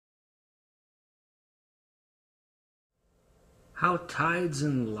How tides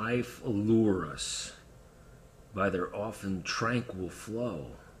in life allure us by their often tranquil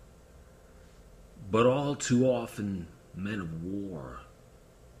flow, but all too often men of war,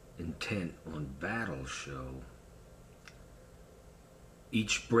 intent on battle show.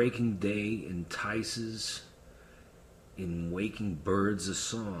 Each breaking day entices, in waking birds a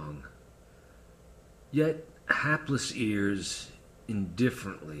song, yet hapless ears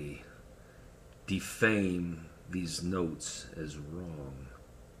indifferently defame these notes as wrong.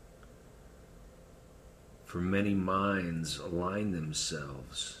 For many minds align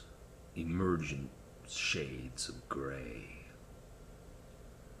themselves, emergent shades of gray.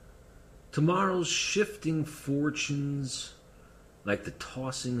 Tomorrow's shifting fortunes, like the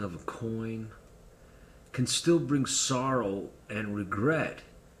tossing of a coin, can still bring sorrow and regret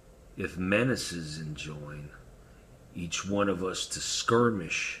if menaces enjoin each one of us to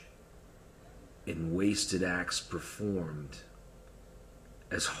skirmish in wasted acts performed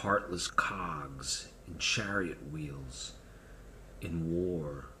as heartless cogs in chariot wheels in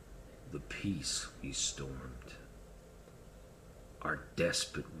war the peace we stormed. Our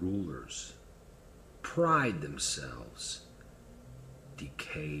despot rulers pride themselves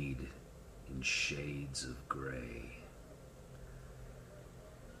decayed in shades of gray.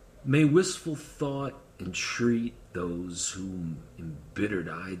 May wistful thought entreat those whom embittered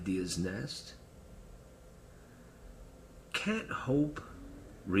ideas nest? Can't hope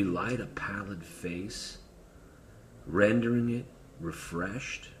relight a pallid face, rendering it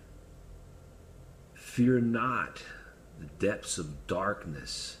refreshed? Fear not the depths of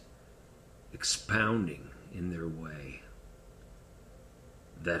darkness expounding in their way,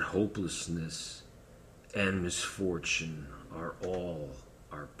 that hopelessness and misfortune are all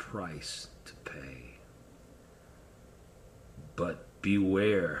our price to pay. But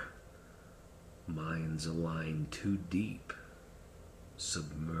beware, minds align too deep,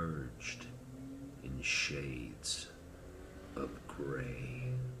 submerged in shades of gray.